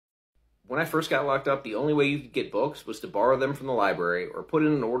When I first got locked up, the only way you could get books was to borrow them from the library or put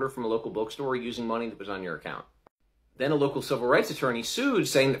in an order from a local bookstore using money that was on your account. Then a local civil rights attorney sued,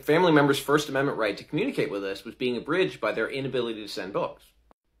 saying that family members' First Amendment right to communicate with us was being abridged by their inability to send books.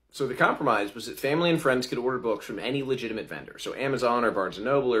 So the compromise was that family and friends could order books from any legitimate vendor, so Amazon or Barnes &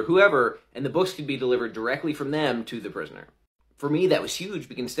 Noble or whoever, and the books could be delivered directly from them to the prisoner. For me, that was huge,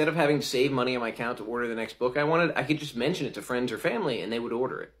 because instead of having to save money on my account to order the next book I wanted, I could just mention it to friends or family, and they would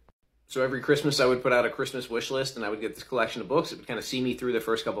order it. So every Christmas, I would put out a Christmas wish list, and I would get this collection of books that would kind of see me through the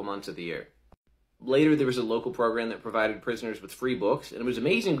first couple months of the year. Later, there was a local program that provided prisoners with free books, and it was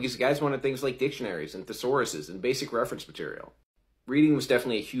amazing because the guys wanted things like dictionaries and thesauruses and basic reference material. Reading was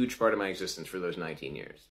definitely a huge part of my existence for those 19 years.